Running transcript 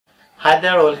Hi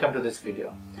there, welcome to this video.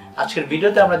 আজকের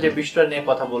ভিডিওতে আমরা যে বিষয়টা নিয়ে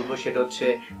কথা বলবো সেটা হচ্ছে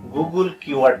গুগল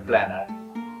কিওয়ার্ড প্ল্যানার।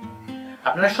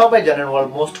 আপনারা সবাই জানেন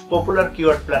world most popular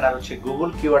keyword planner হচ্ছে গুগল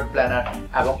কিওয়ার্ড প্ল্যানার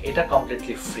এবং এটা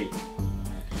কমপ্লিটলি ফ্রি।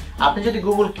 আপনি যদি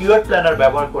গুগল কিওয়ার্ড প্ল্যানার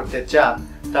ব্যবহার করতে চান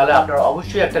তাহলে আপনার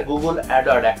অবশ্যই একটা গুগল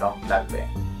অ্যাডওয়ার্ড অ্যাকাউন্ট লাগবে।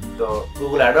 তো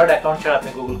গুগল অ্যাডওয়ার্ড অ্যাকাউন্ট ছাড়া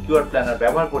আপনি গুগল কিওয়ার্ড প্ল্যানার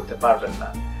ব্যবহার করতে পারবেন না।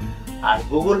 আর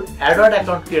গুগল অ্যাডওয়ার্ড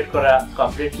অ্যাকাউন্ট ক্রিয়েট করা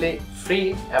কমপ্লিটলি ফ্রি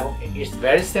এবং it's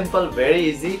very simple, very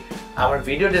easy. আমার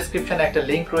ভিডিও ডেসক্রিপশনে একটা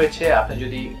লিংক রয়েছে, আপনি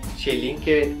যদি সেই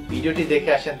লিংকে ভিডিওটি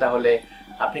দেখে আসেন তাহলে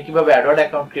আপনি কিভাবে অ্যাডওয়ার্ড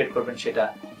অ্যাকাউন্ট ক্রিয়েট করবেন সেটা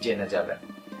জেনে যাবেন।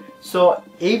 সো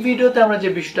এই ভিডিওতে আমরা যে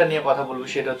বিষয়টা নিয়ে কথা বলবো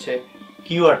সেটা হচ্ছে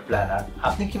কিওয়ার্ড প্ল্যানার।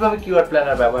 আপনি কিভাবে কিওয়ার্ড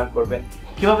প্ল্যানার ব্যবহার করবেন,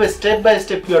 কিভাবে step by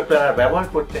step keyword planner ব্যবহার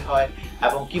করতে হয়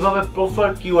এবং কিভাবে প্রপার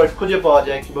কিওয়ার্ড খুঁজে পাওয়া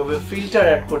যায়, কিভাবে ফিল্টার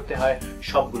অ্যাড করতে হয়,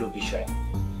 সবগুলো বিষয়।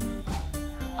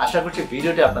 আশা করছি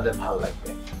ভিডিওটি আপনাদের ভালো লাগবে।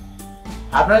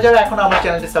 আপনারা যারা এখন আমার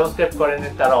চ্যানেলটি সাবস্ক্রাইব করেন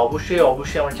তারা অবশ্যই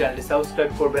আমার চ্যানেলটি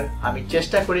সাবস্ক্রাইব করবেন। আমি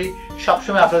চেষ্টা করি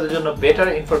সবসময় আপনাদের জন্য বেটার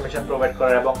ইনফরমেশন প্রোভাইড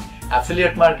করার এবং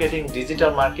অ্যাফিলিয়েট মার্কেটিং,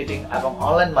 ডিজিটাল মার্কেটিং এবং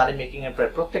অনলাইন মানি মেকিং এর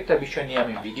প্রায় প্রত্যেকটা বিষয় নিয়ে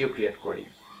আমি ভিডিও ক্রিয়েট করি।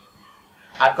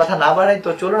 আর কথা না বাড়াই তো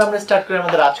চলুন আমরা স্টার্ট করি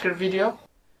আমাদের আজকের ভিডিও।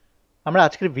 আমরা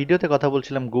আজকের ভিডিওতে কথা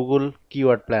বলছিলাম গুগল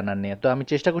কিওয়ার্ড প্ল্যানার নিয়ে। তো আমি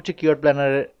চেষ্টা করছি কিওয়ার্ড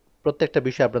প্ল্যানারের প্রত্যেকটা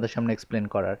বিষয় আপনাদের সামনে এক্সপ্লেন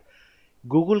করার।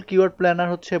 গুগল কিওয়ার্ড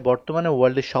প্ল্যানার হচ্ছে বর্তমানে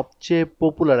ওয়ার্ল্ডের সবচেয়ে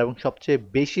পপুলার এবং সবচেয়ে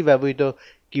বেশি ব্যবহৃত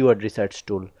কিওয়ার্ড রিসার্চ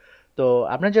টুল। তো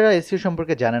আপনারা যারা এসইও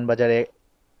সম্পর্কে জানেন বা যারা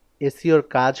এসইওর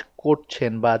কাজ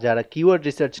করছেন বা যারা কিওয়ার্ড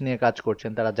রিসার্চ নিয়ে কাজ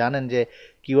করছেন তারা জানেন যে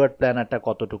কিওয়ার্ড প্ল্যানারটা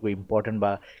কতটুকু ইম্পর্টেন্ট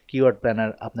বা কিওয়ার্ড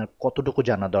প্ল্যানার আপনার কতটুকু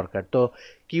জানা দরকার। তো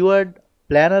কিওয়ার্ড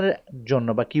প্ল্যানারের জন্য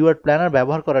বা কিওয়ার্ড প্ল্যানার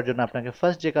ব্যবহার করার জন্য আপনাকে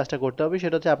ফার্স্ট যে কাজটা করতে হবে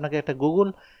সেটা হচ্ছে আপনাকে একটা গুগল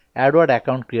অ্যাডওয়ার্ড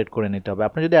অ্যাকাউন্ট ক্রিয়েট করে নিতে হবে।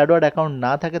 আপনার যদি অ্যাডওয়ার্ড অ্যাকাউন্ট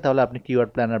না থাকে তাহলে আপনি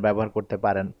কিওয়ার্ড প্ল্যানার ব্যবহার করতে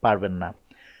পারবেন না।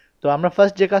 তো আমরা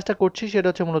ফার্স্ট যে কাজটা করছি সেটা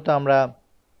হচ্ছে মূলত আমরা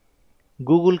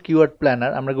গুগল কিওয়ার্ড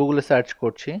প্ল্যানার, আমরা গুগলে সার্চ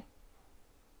করছি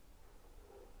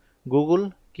গুগল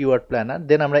কিওয়ার্ড প্ল্যানার,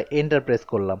 দেন আমরা এন্টার প্রেস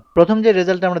করলাম। প্রথম যে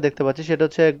রেজাল্ট আমরা দেখতে পাচ্ছি সেটা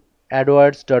হচ্ছে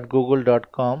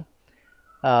adwords.google.com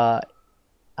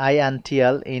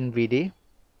INTL NVD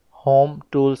home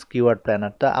tools keyword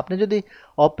planner. তো আপনি যদি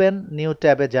ওপেন নিউ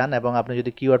ট্যাবে যান এবং আপনি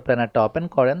যদি কিওয়ার্ড প্ল্যানারটা ওপেন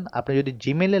করেন, আপনি যদি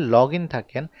জিমেইলে লগ ইন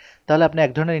থাকেন তাহলে আপনি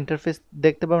এক ধরনের ইন্টারফেস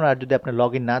দেখতে পাবেন, আর যদি আপনি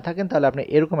লগ ইন না থাকেন তাহলে আপনি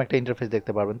এরকম একটা ইন্টারফেস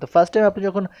দেখতে পারবেন। তো ফার্স্ট টাইম আপনি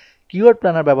যখন কিওয়ার্ড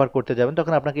প্ল্যানার ব্যবহার করতে যাবেন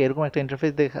তখন আপনাকে এরকম একটা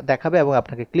ইন্টারফেস দেখাবে এবং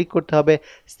আপনাকে ক্লিক করতে হবে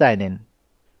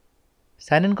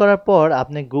সাইন ইন করার পর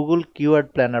আপনি গুগল কিওয়ার্ড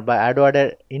প্ল্যানার বা অ্যাডওয়ার্ডের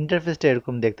ইন্টারফেসটা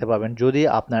এরকম দেখতে পাবেন যদি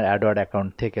আপনার অ্যাডওয়ার্ড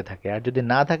অ্যাকাউন্ট থেকে থাকে। আর যদি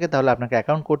না থাকে তাহলে আপনাকে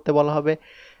অ্যাকাউন্ট করতে বলা হবে,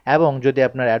 এবং যদি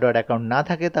আপনার অ্যাডওয়ার্ড অ্যাকাউন্ট না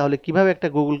থাকে তাহলে কিভাবে একটা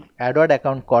গুগল অ্যাডওয়ার্ড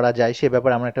অ্যাকাউন্ট করা যায় সে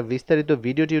ব্যাপারে আমার একটা বিস্তারিত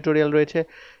ভিডিও টিউটোরিয়াল রয়েছে,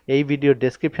 এই ভিডিওর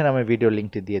ডেসক্রিপশনে আমি ভিডিও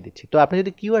লিঙ্কটি দিয়ে দিচ্ছি। তো আপনি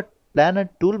যদি কিওয়ার্ড প্ল্যানার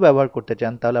টুল ব্যবহার করতে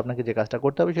চান তাহলে আপনাকে যে কাজটা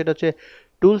করতে হবে সেটা হচ্ছে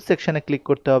টুল সেকশনে ক্লিক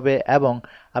করতে হবে এবং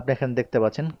আপনি এখানে দেখতে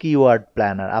পাচ্ছেন কিওয়ার্ড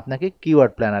প্ল্যানার, আপনাকে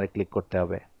কিওয়ার্ড প্ল্যানারে ক্লিক করতে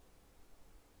হবে।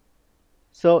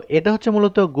 সো এটা হচ্ছে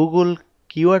মূলত গুগল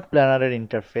কিওয়ার্ড প্ল্যানারের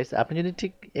ইন্টারফেস। আপনি যদি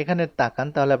ঠিক এখানে তাকান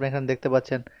তাহলে আপনি এখানে দেখতে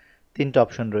পাচ্ছেন তিনটা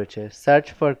অপশন রয়েছে, search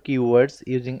for keywords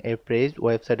using a phrase,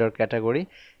 website or category,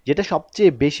 যেটা সবচেয়ে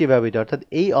বেশি ব্যবহৃত, অর্থাৎ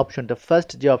এই অপশনটা ফার্স্ট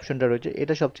যে অপশনটা রয়েছে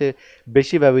এটা সবচেয়ে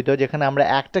বেশি ব্যবহৃত, যেখানে আমরা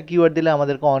একটা কিওয়ার্ড দিলে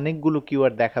আমাদেরকে অনেকগুলো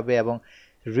কিওয়ার্ড দেখাবে এবং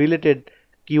রিলেটেড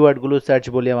কিওয়ার্ডগুলো সার্চ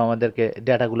ভলিউম আমাদেরকে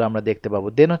ডাটাগুলো আমরা দেখতে পাবো।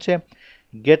 দেন হচ্ছে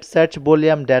gate search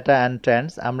volume data and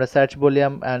Trends, আমরা search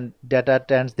volume and data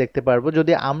Trends দেখতে পারবো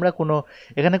যদি আমরা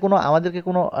এখানে আমাদেরকে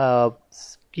কোনো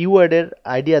কিওয়ার্ডের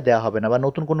আইডিয়া দেওয়া হবে না বা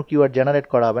নতুন কোনো কিওয়ার্ড জেনারেট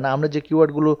করা হবে না, আমরা যে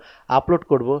কিওয়ার্ডগুলো আপলোড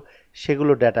করব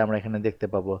সেগুলো ডাটা আমরা এখানে দেখতে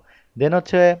পাবো। দেন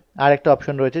হচ্ছে আরেকটা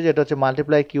অপশন রয়েছে যেটা হচ্ছে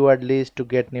multiply keyword list to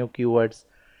get new keywords.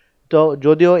 তো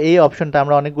যদিও এই অপশনটা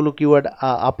আমরা অনেকগুলো কিওয়ার্ড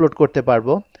আপলোড করতে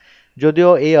পারবো, যদিও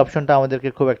এই অপশনটা আমাদেরকে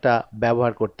খুব একটা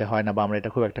ব্যবহার করতে হয় না বা আমরা এটা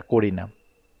খুব একটা করি না।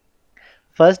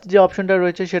 ফার্স্ট যে অপশনটা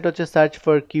রয়েছে সেটা হচ্ছে search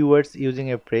for keywords using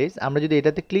a phrase, আমরা যদি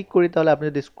এটাতে ক্লিক করি তাহলে আপনি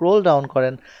যদি স্ক্রোল ডাউন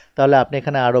করেন তাহলে আপনি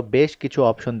এখানে আরও বেশ কিছু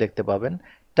অপশন দেখতে পাবেন,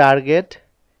 টার্গেট,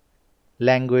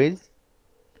 ল্যাঙ্গুয়েজ,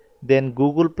 দেন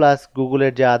গুগল প্লাস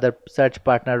গুগলের যে আদার সার্চ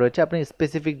পার্টনার রয়েছে আপনি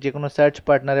স্পেসিফিক যে কোনো সার্চ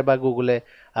পার্টনারে বা গুগলে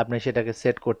আপনি সেটাকে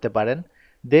সেট করতে পারেন।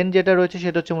 দেন যেটা রয়েছে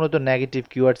সেটা হচ্ছে মূলত নেগেটিভ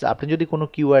কিওয়ার্ডস, আপনি যদি কোনো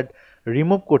কিওয়ার্ড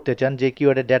রিমুভ করতে চান, যে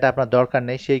কিওয়ার্ডের ডাটা আপনার দরকার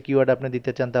নেই সেই কিওয়ার্ড আপনি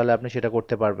দিতে চান তাহলে আপনি সেটা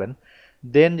করতে পারবেন।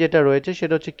 দেন যেটা রয়েছে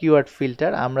সেটা হচ্ছে কিওয়ার্ড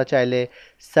ফিল্টার, আমরা চাইলে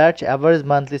search average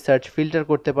monthly search filter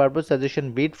করতে পারবো, সাজেশন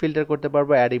বিট ফিল্টার করতে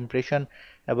পারবো, অ্যাড ইমপ্রেশন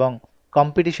এবং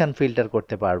কম্পিটিশন ফিল্টার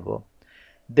করতে পারবো।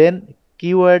 দেন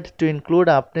কিওয়ার্ড টু ইনক্লুড,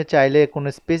 আপনি চাইলে কোনো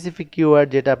স্পেসিফিক কিওয়ার্ড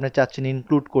যেটা আপনি চাচ্ছেন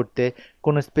ইনক্লুড করতে,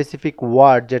 কোনো স্পেসিফিক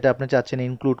ওয়ার্ড যেটা আপনি চাচ্ছেন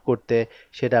ইনক্লুড করতে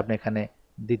সেটা আপনি এখানে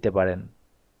দিতে পারেন।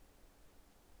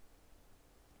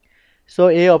 সো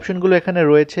এই অপশনগুলো এখানে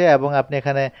রয়েছে এবং আপনি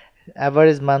এখানে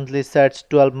অ্যাভারেজ মান্থলি সার্চ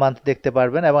 12 মান্থ দেখতে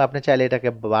পারবেন এবং আপনি চাইলে এটাকে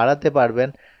বাড়াতে পারবেন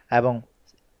এবং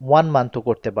 1 মান্থও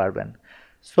করতে পারবেন।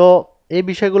 সো এই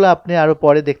বিষয়গুলো আপনি আরও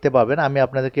পরে দেখতে পাবেন, আমি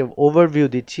আপনাদেরকে ওভারভিউ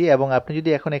দিচ্ছি। এবং আপনি যদি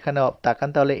এখন এখানে তাকান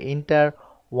তাহলে inter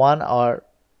one or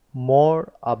more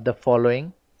of the following,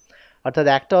 অর্থাৎ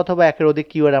একটা অথবা একের অধিক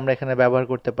কিওয়ার্ড আমরা এখানে ব্যবহার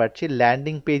করতে পারছি।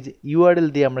 ল্যান্ডিং পেজ ইউআরএল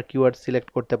দিয়ে আমরা কিওয়ার্ড সিলেক্ট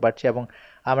করতে পারছি এবং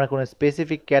আমরা কোনো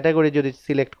স্পেসিফিক ক্যাটাগরি যদি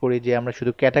সিলেক্ট করি যে আমরা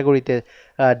শুধু ক্যাটাগরিতে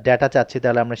ডাটা চাচ্ছি,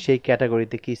 তাহলে আমরা সেই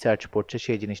ক্যাটাগরিতে কি সার্চ পড়ছে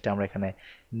সেই জিনিসটা আমরা এখানে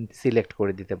সিলেক্ট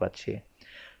করে দিতে পারছি।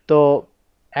 তো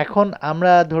এখন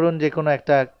আমরা ধরুন যে কোনো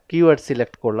একটা কিওয়ার্ড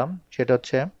সিলেক্ট করলাম, সেটা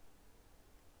হচ্ছে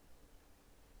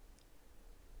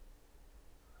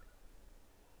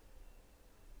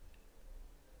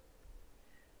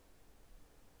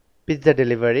পিৎজা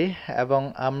ডেলিভারি, এবং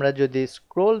আমরা যদি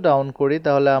স্ক্রোল ডাউন করি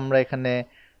তাহলে আমরা এখানে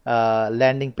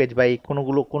ল্যান্ডিং পেজ বা এই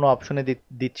কোনো অপশনে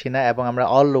দিচ্ছি না এবং আমরা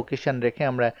অল লোকেশন রেখে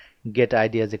আমরা গেট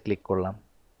আইডিয়াজে ক্লিক করলাম।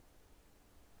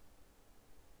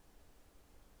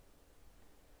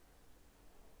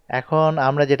 এখন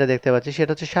আমরা যেটা দেখতে পাচ্ছি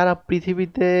সেটা হচ্ছে সারা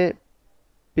পৃথিবীতে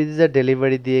পিৎজা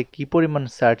ডেলিভারি দিয়ে কি পরিমাণ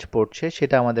সার্চ পড়ছে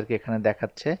সেটা আমাদেরকে এখানে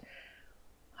দেখাচ্ছে।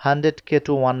 100K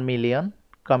to 1 মিলিয়ন,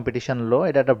 কম্পিটিশন লো,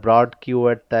 এটা একটা ব্রড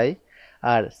কিওয়ার্ড তাই।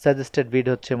 আর সাজেস্টেড ভিড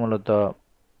হচ্ছে মূলত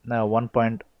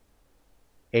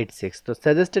 1.86। তো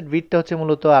সাজেস্টেড ভিডটা হচ্ছে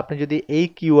মূলত আপনি যদি এই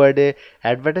কিওয়ার্ডে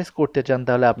অ্যাডভার্টাইজ করতে চান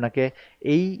তাহলে আপনাকে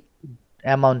এই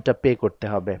অ্যামাউন্টটা পে করতে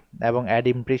হবে এবং অ্যাড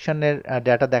ইমপ্রেশনের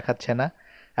ডাটা দেখাচ্ছে না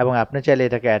এবং আপনি চাইলে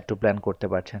এটাকে অ্যাড টু প্ল্যান করতে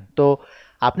পারছেন। তো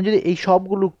আপনি যদি এই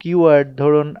সবগুলো কিওয়ার্ড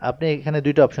ধরুন, আপনি এখানে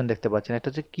দুইটা অপশন দেখতে পাচ্ছেন, একটা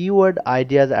হচ্ছে কিওয়ার্ড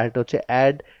আইডিয়াজ আর একটা হচ্ছে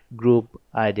অ্যাড গ্রুপ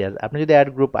আইডিয়াজ। আপনি যদি অ্যাড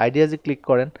গ্রুপ আইডিয়াজে ক্লিক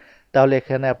করেন তাহলে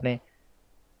এখানে আপনি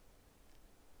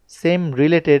সেম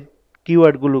রিলেটেড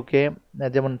কিওয়ার্ডগুলোকে,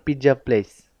 যেমন পিৎজা প্লেস,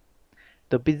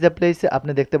 তো পিৎজা প্লেসে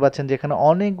আপনি দেখতে পাচ্ছেন যে এখানে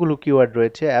অনেকগুলো কিওয়ার্ড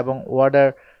রয়েছে এবং অর্ডার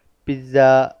পিৎজা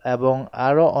এবং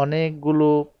আরও অনেকগুলো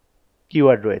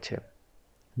কিওয়ার্ড রয়েছে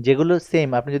যেগুলো সেম।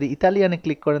 আপনি যদি ইতালিয়ানে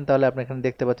ক্লিক করেন তাহলে আপনি এখানে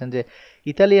দেখতে পাচ্ছেন যে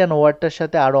ইতালিয়ান ওয়ার্ডটার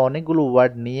সাথে আরও অনেকগুলো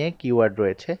ওয়ার্ড নিয়ে কিওয়ার্ড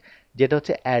রয়েছে, যেটা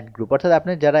হচ্ছে অ্যাড গ্রুপ। অর্থাৎ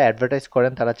আপনি যারা অ্যাডভার্টাইজ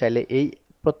করেন তারা চাইলে এই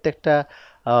প্রত্যেকটা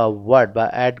ওয়ার্ড বা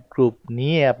অ্যাড গ্রুপ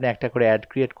নিয়ে আপনি একটা করে অ্যাড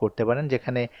ক্রিয়েট করতে পারেন,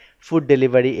 যেখানে ফুড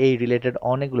ডেলিভারি এই রিলেটেড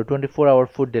অনেকগুলো 24 আওয়ার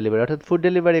ফুড ডেলিভারি, অর্থাৎ ফুড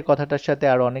ডেলিভারি কথাটার সাথে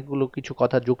আরও অনেকগুলো কিছু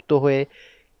কথা যুক্ত হয়ে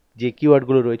যে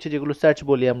কিওয়ার্ডগুলো রয়েছে, যেগুলো সার্চ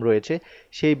ভলিউম রয়েছে,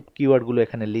 সেই কিওয়ার্ডগুলো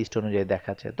এখানে লিস্ট অনুযায়ী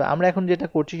দেখাচ্ছে। তো আমরা এখন যেটা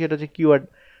করছি সেটা হচ্ছে কিওয়ার্ড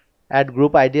অ্যাড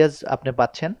গ্রুপ আইডিয়াজ আপনি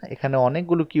পাচ্ছেন, এখানে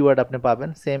অনেকগুলো কিওয়ার্ড আপনি পাবেন।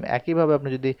 সেম একইভাবে আপনি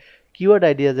যদি কিওয়ার্ড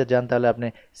আইডিয়াজে যান তাহলে আপনি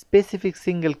স্পেসিফিক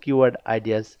সিঙ্গেল কিওয়ার্ড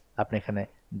আইডিয়াজ আপনি এখানে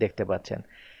দেখতে পাচ্ছেন।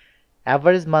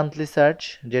 অ্যাভারেজ মান্থলি সার্চ,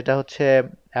 যেটা হচ্ছে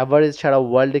অ্যাভারেজ ছাড়া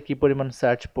ওয়ার্ল্ডে কী পরিমাণ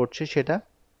সার্চ পড়ছে সেটা।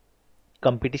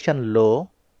 কম্পিটিশন লো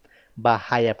বা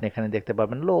হাই আপনি এখানে দেখতে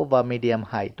পাবেন, লো বা মিডিয়াম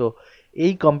হাই। তো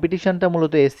এই কম্পিটিশনটা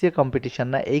মূলত এসিও কম্পিটিশন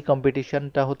না, এই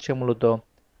কম্পিটিশনটা হচ্ছে মূলত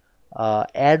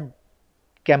অ্যাড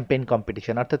ক্যাম্পেইন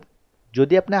কম্পিটিশন। অর্থাৎ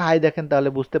যদি আপনি হাই দেখেন তাহলে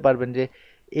বুঝতে পারবেন যে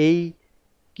এই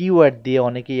কিওয়ার্ড দিয়ে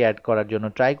অনেকেই অ্যাড করার জন্য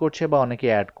ট্রাই করছে বা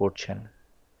অনেকেই অ্যাড করছেন।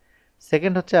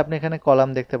 সেকেন্ড হচ্ছে আপনি এখানে কলাম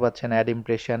দেখতে পাচ্ছেন অ্যাড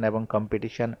ইমপ্রেশন এবং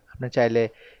কম্পিটিশন। আপনি চাইলে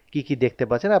কি কি দেখতে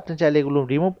পাচ্ছেন, আপনি চাইলে এগুলো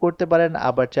রিমুভ করতে পারেন,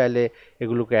 আবার চাইলে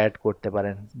এগুলোকে অ্যাড করতে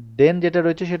পারেন। দেন যেটা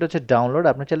রয়েছে সেটা হচ্ছে ডাউনলোড,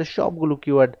 আপনি চাইলে সবগুলো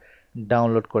কিওয়ার্ড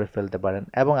ডাউনলোড করে ফেলতে পারেন।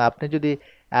 এবং আপনি যদি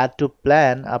অ্যাড টু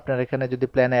প্ল্যান, আপনার এখানে যদি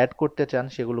প্ল্যানে অ্যাড করতে চান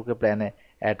সেগুলোকে প্ল্যানে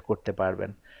অ্যাড করতে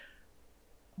পারবেন।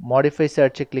 মডিফাই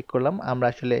সার্চে ক্লিক করলাম, আমরা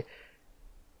আসলে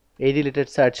এই রিলেটেড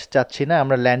সার্চ চাচ্ছি না,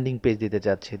 আমরা ল্যান্ডিং পেজ দিতে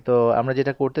চাচ্ছি। তো আমরা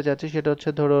যেটা করতে চাচ্ছি সেটা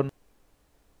হচ্ছে ধরুন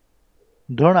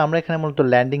আমরা এখানে মূলত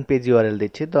ল্যান্ডিং পেজ ইউআরএল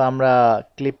দিচ্ছি। তো আমরা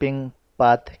ক্লিপিং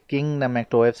পাথ কিং নামে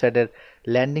একটা ওয়েবসাইটের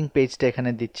ল্যান্ডিং পেজটা এখানে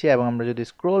দিচ্ছি এবং আমরা যদি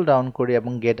স্ক্রোল ডাউন করি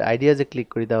এবং গেট আইডিয়াজে ক্লিক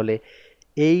করি তাহলে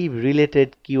এই রিলেটেড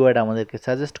কিওয়ার্ড আমাদেরকে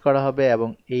সাজেস্ট করা হবে এবং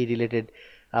এই রিলেটেড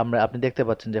আপনি দেখতে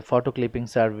পাচ্ছেন যে photo clipping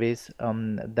service,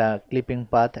 the clipping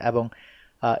path, এবং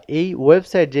এই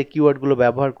ওয়েবসাইট যে কিওয়ার্ডগুলো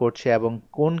ব্যবহার করছে এবং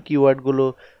কোন কিওয়ার্ডগুলো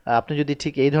আপনি যদি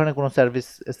ঠিক এই ধরনের কোনো সার্ভিস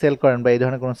সেল করেন বা এই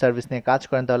ধরনের কোনো সার্ভিস নিয়ে কাজ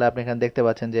করেন তাহলে আপনি এখানে দেখতে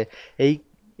পাচ্ছেন যে এই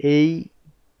এই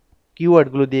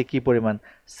কিওয়ার্ডগুলো দিয়ে কি পরিমাণ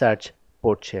সার্চ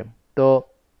পড়ছে। তো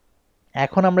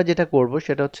এখন আমরা যেটা করব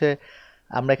সেটা হচ্ছে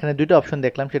আমরা এখানে দুটো অপশন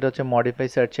দেখলাম, সেটা হচ্ছে মডিফাই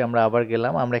সার্চে আমরা আবার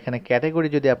গেলাম, আমরা এখানে ক্যাটাগরি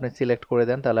যদি আপনি সিলেক্ট করে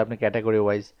দেন তাহলে আপনি ক্যাটাগরি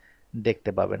ওয়াইজ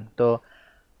দেখতে পাবেন। তো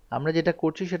আমরা যেটা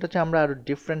করছি সেটা হচ্ছে আমরা আরও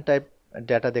ডিফারেন্ট টাইপ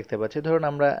ডাটা দেখতে পাচ্ছি। ধরুন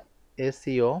আমরা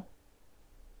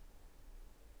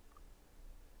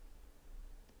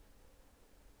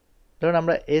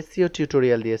এসইও,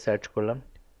 টিউটোরিয়াল দিয়ে সার্চ করলাম,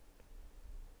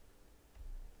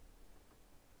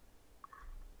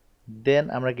 দেন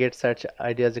আমরা গেট সার্চ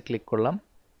আইডিয়াজে ক্লিক করলাম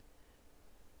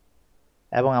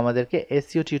এবং আমাদেরকে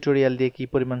এসইও টিউটোরিয়াল দিয়ে কি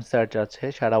পরিমাণ সার্চ আছে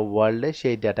সারা ওয়ার্ল্ডে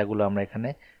সেই ডাটাগুলো আমরা এখানে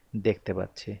দেখতে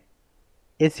পাচ্ছি।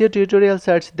 এসইও টিউটোরিয়াল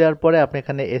সার্চ দেওয়ার পরে আপনি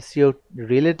এখানে এসইও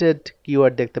রিলেটেড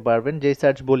কিওয়ার্ড দেখতে পারবেন, যেই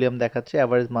সার্চ ভলিউম দেখাচ্ছে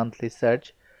অ্যাভারেজ মান্থলি সার্চ,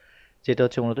 যেটা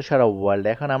হচ্ছে মূলত সারা ওয়ার্ল্ড।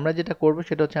 এখন আমরা যেটা করব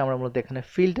সেটা হচ্ছে আমরা মূলত এখানে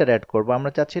ফিল্টার অ্যাড করব।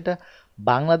 আমরা চাচ্ছি এটা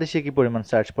বাংলাদেশে কি পরিমাণ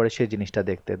সার্চ পড়ে সেই জিনিসটা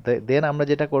দেখতে। দেন আমরা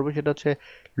যেটা করব সেটা হচ্ছে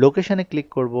লোকেশনে ক্লিক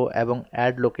করব এবং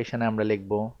অ্যাড লোকেশনে আমরা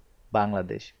লিখব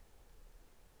বাংলাদেশ।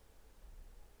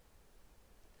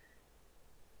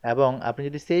 এবং আপনি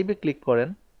যদি সেভে ক্লিক করেন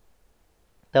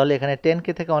তাহলে এখানে 10K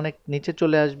থেকে অনেক নিচে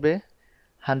চলে আসবে,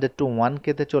 100 to 1K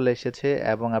তে চলে এসেছে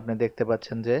এবং আপনি দেখতে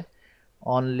পাচ্ছেন যে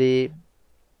অনলি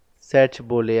সার্চ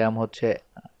ভলিউম হচ্ছে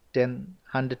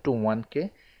 100 to 1K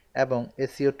এবং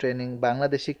এসইও ট্রেনিং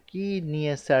বাংলাদেশে কি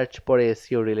নিয়ে সার্চ পড়ে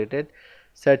SEO related,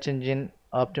 search engine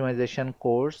optimisation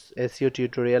course, SEO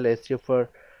tutorial, SEO for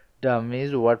ডামিজ,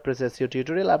 WordPress SEO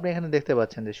tutorial. আপনি এখানে দেখতে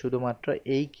পাচ্ছেন যে শুধুমাত্র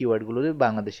এই কিওয়ার্ডগুলো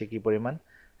বাংলাদেশে কি পরিমাণ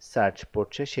সার্চ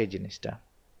পড়ছে সেই জিনিসটা।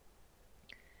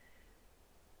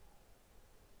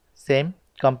 সেম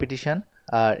কম্পিটিশন,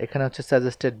 আর এখানে হচ্ছে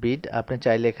সাজেস্টেড বিড। আপনি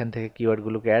চাইলে এখান থেকে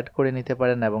কিওয়ার্ডগুলোকে অ্যাড করে নিতে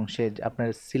পারেন এবং সে আপনার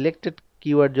সিলেক্টেড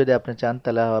কিওয়ার্ড যদি আপনি চান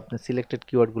তাহলে আপনি সিলেক্টেড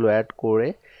কিওয়ার্ডগুলো অ্যাড করে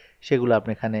সেগুলো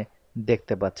আপনি এখানে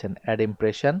দেখতে পাচ্ছেন। অ্যাড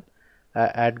ইমপ্রেশন,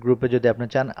 অ্যাড গ্রুপে যদি আপনি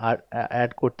চান আর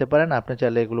অ্যাড করতে পারেন, আপনি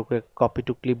চাইলে এগুলোকে কপি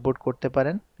টু ক্লিপবোর্ড করতে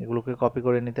পারেন, এগুলোকে কপি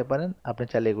করে নিতে পারেন, আপনি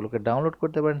চাইলে এগুলোকে ডাউনলোড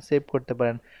করতে পারেন, সেভ করতে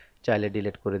পারেন, চাইলে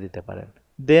ডিলিট করে দিতে পারেন।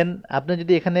 দেন আপনি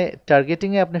যদি এখানে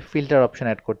টার্গেটিংয়ে আপনি ফিল্টার অপশন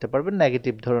অ্যাড করতে পারবেন।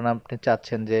 নেগেটিভ, ধরুন আপনি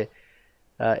চাচ্ছেন যে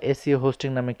এসইও হোস্টিং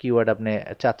নামে কিওয়ার্ড আপনি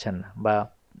চাচ্ছেন না, বা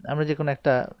আমরা যে কোনো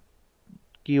একটা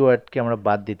কিওয়ার্ডকে আমরা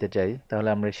বাদ দিতে চাই, তাহলে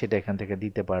আমরা সেটা এখান থেকে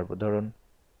দিতে পারবো। ধরুন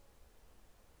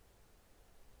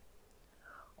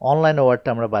অনলাইন ওয়ার্ডটা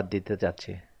আমরা বাদ দিতে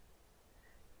চাচ্ছি,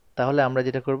 তাহলে আমরা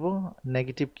যেটা করব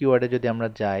নেগেটিভ কিওয়ার্ডে যদি আমরা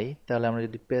যাই, তাহলে আমরা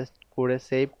যদি পেস্ট করে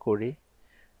সেভ করি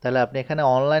তাহলে আপনি এখানে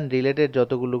অনলাইন রিলেটেড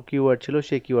যতগুলো কিওয়ার্ড ছিল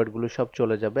সেই কিওয়ার্ডগুলো সব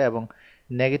চলে যাবে এবং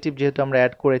নেগেটিভ যেহেতু আমরা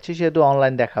অ্যাড করেছি সেহেতু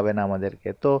অনলাইন দেখাবে না আমাদেরকে।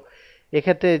 তো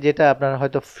এক্ষেত্রে যেটা আপনার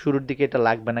হয়তো শুরুর দিকে এটা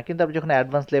লাগবে না, কিন্তু আপনি যখন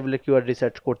অ্যাডভান্স লেভেলের কিওয়ার্ড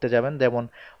রিসার্চ করতে যাবেন, যেমন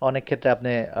অনেক ক্ষেত্রে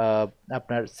আপনি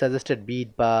আপনার সাজেস্টেড বিড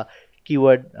বা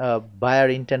কিওয়ার্ড বায়ার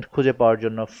ইন্টেন্ট খুঁজে পাওয়ার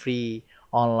জন্য free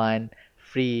online,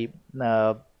 free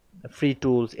free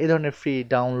tools, এই ধরনের ফ্রি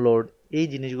ডাউনলোড, এই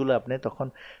জিনিসগুলো আপনি তখন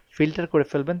ফিল্টার করে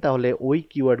ফেলবেন, তাহলে ওই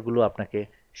কিওয়ার্ডগুলো আপনাকে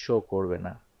শো করবে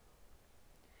না।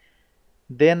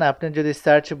 দেন আপনি যদি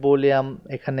সার্চ ভলিউম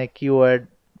এখানে কিওয়ার্ড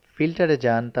ফিল্টারে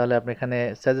যান তাহলে আপনি এখানে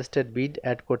সাজেস্টেড বিড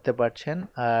অ্যাড করতে পারছেন।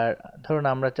 আর ধরুন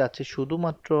আমরা চাচ্ছি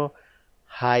শুধুমাত্র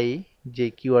হাই যে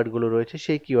কিওয়ার্ডগুলো রয়েছে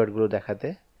সেই কিওয়ার্ডগুলো দেখাতে,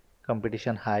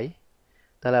 কম্পিটিশন হাই,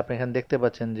 তাহলে আপনি এখানে দেখতে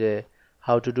পাচ্ছেন যে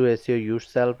how to do SEO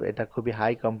yourself, এটা খুবই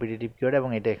হাই কম্পিটিটিভ কিওয়ার্ড এবং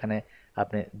এটা এখানে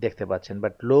আপনি দেখতে পাচ্ছেন,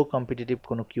 বাট লো কম্পিটিটিভ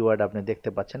কোনো কিওয়ার্ড আপনি দেখতে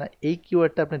পাচ্ছেন না। এই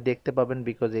কিওয়ার্ডটা আপনি দেখতে পাবেন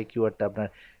বিকজ এই কিওয়ার্ডটা আপনার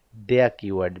দেয়া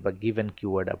কিওয়ার্ড বা গিভেন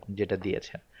কিওয়ার্ড আপনি যেটা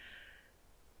দিয়েছেন।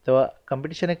 তো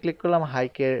কম্পিটিশনে ক্লিক করলাম,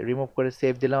 হাইকে রিমুভ করে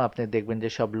সেভ দিলাম, আপনি দেখবেন যে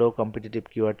সব লো কম্পিটিটিভ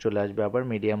কিওয়ার্ড চলে আসবে, আবার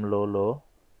মিডিয়াম, লো, লো।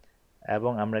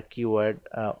 এবং আমরা কিওয়ার্ড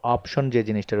অপশন যে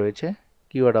জিনিসটা রয়েছে,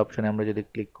 কিওয়ার্ড অপশনে আমরা যদি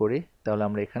ক্লিক করি তাহলে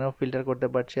আমরা এখানেও ফিল্টার করতে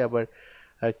পারছি। আবার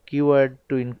কিওয়ার্ড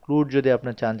টু ইনক্লুড যদি আপনি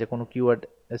চান যে কোনো কিওয়ার্ড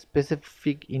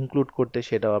স্পেসিফিক ইনক্লুড করতে,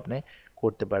 সেটাও আপনি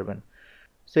করতে পারবেন।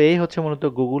 সো এই হচ্ছে মূলত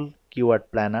গুগল কিওয়ার্ড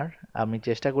প্ল্যানার। আমি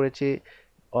চেষ্টা করেছি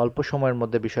অল্প সময়ের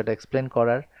মধ্যে বিষয়টা এক্সপ্লেন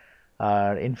করার,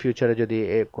 আর ইন ফিউচারে যদি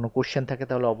কোনো কোশ্চেন থাকে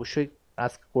তাহলে অবশ্যই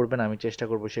আস্ক করবেন, আমি চেষ্টা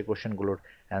করব সেই কোশ্চেনগুলোর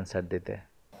অ্যান্সার দিতে।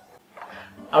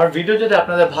 আমার ভিডিও যদি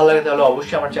আপনাদের ভালো লাগে তাহলে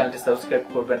অবশ্যই আমার চ্যানেলটি সাবস্ক্রাইব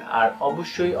করবেন, আর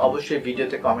অবশ্যই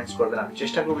ভিডিওতে কমেন্টস করবেন, আমি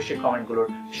চেষ্টা করব সেই কমেন্টগুলোর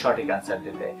সঠিক অ্যান্সার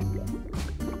দিতে।